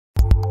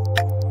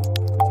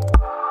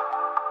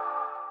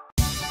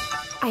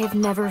have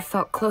never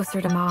felt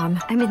closer to Mom.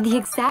 I'm in the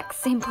exact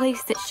same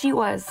place that she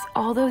was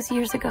all those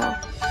years ago.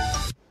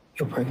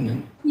 You're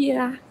pregnant?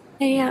 Yeah,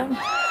 I am.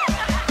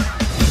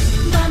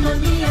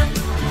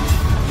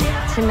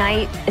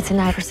 Tonight, it's a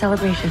night for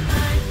celebration.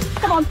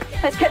 Come on,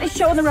 let's get this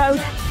show on the road.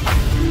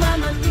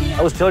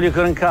 I was told you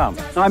couldn't come.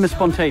 I'm a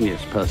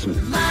spontaneous person.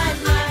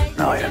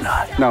 No, you're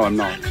not. No, I'm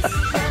not.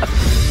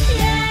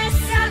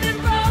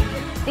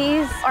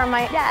 These are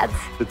my dad's.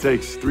 It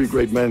takes 3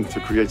 great men to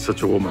create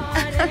such a woman.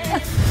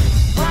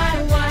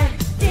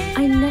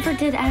 I never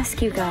did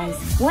ask you guys,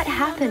 what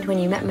happened when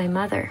you met my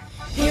mother?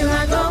 Here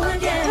I go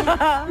again.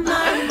 How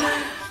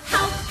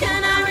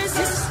can I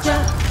resist you?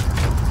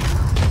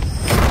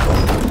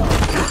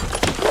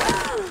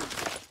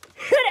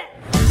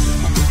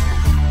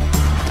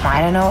 I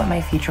don't know what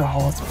my future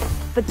holds,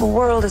 but the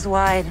world is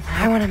wide.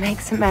 I want to make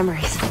some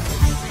memories.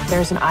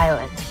 There's an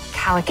island,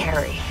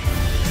 Calicari.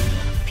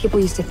 People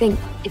used to think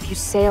if you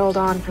sailed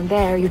on from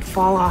there, you'd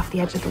fall off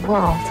the edge of the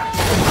world.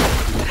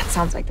 That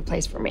sounds like the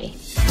place for me.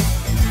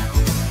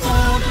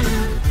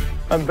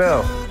 I'm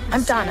Bill.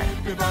 I'm Donna.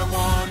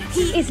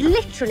 He is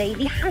literally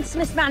the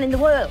handsomest man in the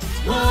world.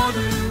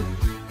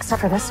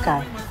 Except for this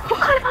guy. What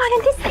kind of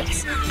island is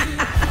this?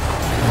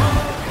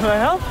 Can I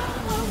help?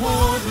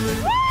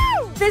 Woo!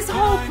 This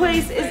whole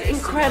place is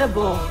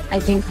incredible. I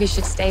think we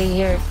should stay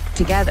here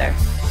together.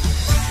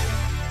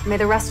 May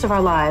the rest of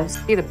our lives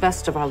be the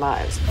best of our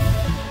lives.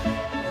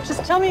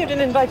 Just tell me you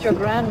didn't invite your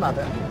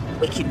grandmother.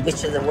 Wicked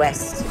Witch of the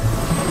West.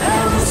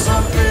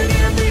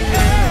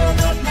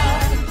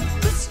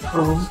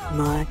 Oh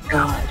my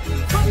God.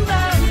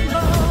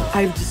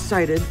 I've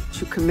decided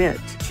to commit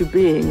to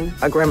being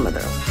a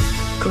grandmother.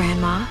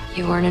 Grandma,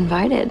 you weren't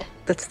invited.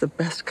 That's the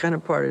best kind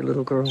of party,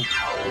 little girl.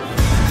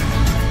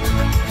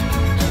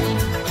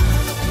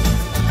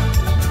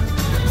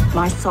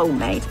 My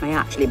soulmate may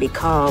actually be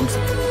carbs.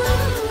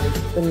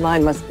 Then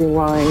mine must be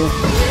wine.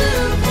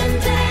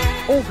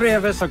 All 3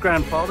 of us are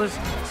grandfathers,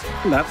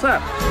 and that's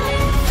that.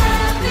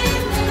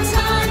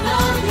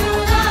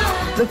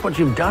 Look what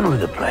you've done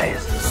with the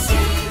place.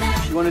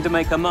 She wanted to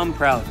make her mum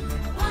proud.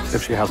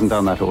 If she hasn't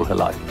done that all her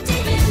life.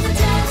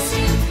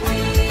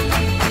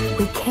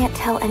 We can't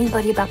tell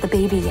anybody about the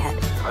baby yet.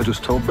 I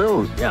just told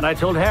Bill. Yeah, and I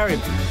told Harry.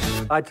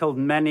 I told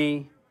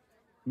many,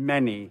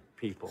 many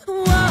people.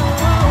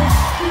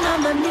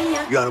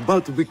 You're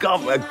about to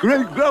become a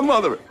great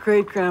grandmother.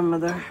 Great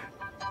grandmother.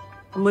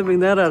 I'm leaving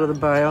that out of the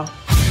bio.